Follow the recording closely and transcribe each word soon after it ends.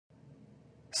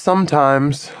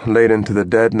Sometimes, late into the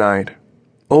dead night,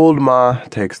 old Ma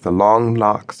takes the long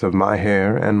locks of my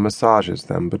hair and massages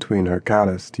them between her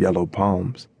calloused yellow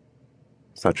palms.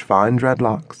 Such fine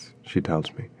dreadlocks, she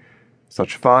tells me.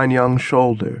 Such fine young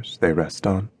shoulders they rest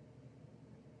on.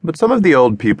 But some of the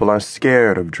old people are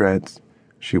scared of dreads,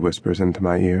 she whispers into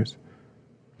my ears.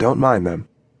 Don't mind them.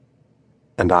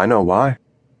 And I know why.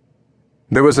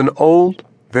 There was an old,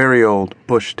 very old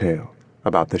bush tale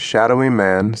about the shadowy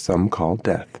man some call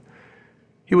Death.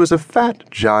 He was a fat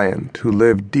giant who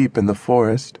lived deep in the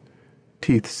forest,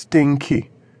 teeth stinky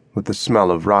with the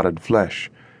smell of rotted flesh.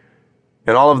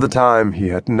 And all of the time he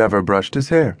had never brushed his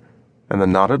hair, and the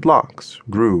knotted locks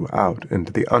grew out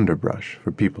into the underbrush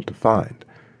for people to find.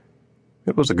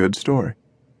 It was a good story.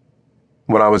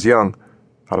 When I was young,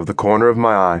 out of the corner of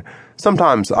my eye,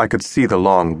 sometimes I could see the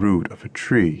long root of a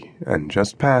tree, and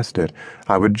just past it,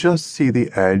 I would just see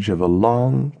the edge of a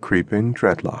long, creeping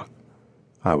dreadlock.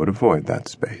 I would avoid that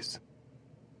space.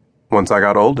 Once I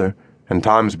got older, and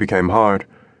times became hard,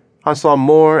 I saw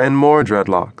more and more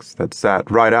dreadlocks that sat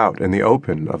right out in the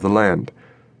open of the land.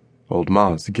 Old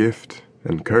Ma's gift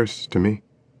and curse to me.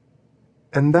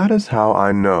 And that is how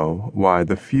I know why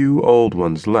the few old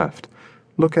ones left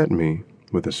look at me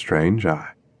with a strange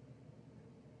eye.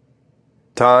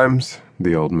 Times,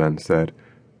 the old men said,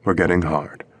 were getting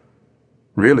hard.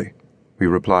 Really, we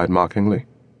replied mockingly.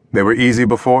 They were easy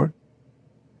before?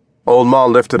 Old Ma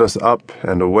lifted us up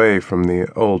and away from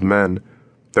the old men,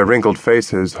 their wrinkled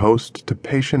faces host to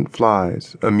patient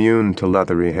flies immune to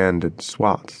leathery-handed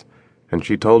swats, and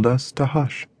she told us to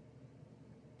hush.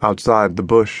 Outside the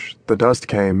bush, the dust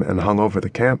came and hung over the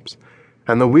camps,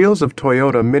 and the wheels of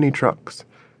Toyota mini-trucks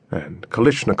and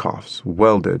Kalashnikovs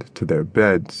welded to their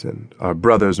beds, and our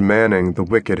brothers manning the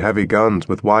wicked heavy guns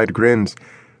with wide grins.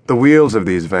 The wheels of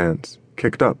these vans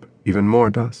kicked up even more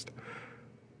dust.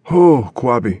 "Ho,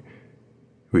 Kwabi,"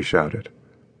 we shouted.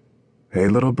 "Hey,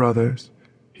 little brothers,"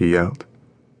 he yelled.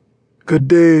 "Good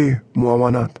day,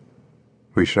 Mwawanat,"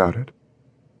 we shouted.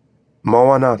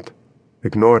 Mwawanat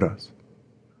ignored us,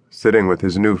 sitting with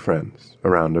his new friends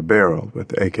around a barrel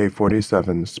with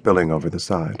AK-47s spilling over the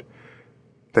side.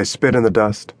 They spit in the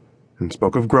dust and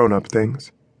spoke of grown-up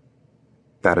things.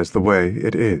 That is the way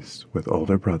it is with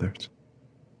older brothers.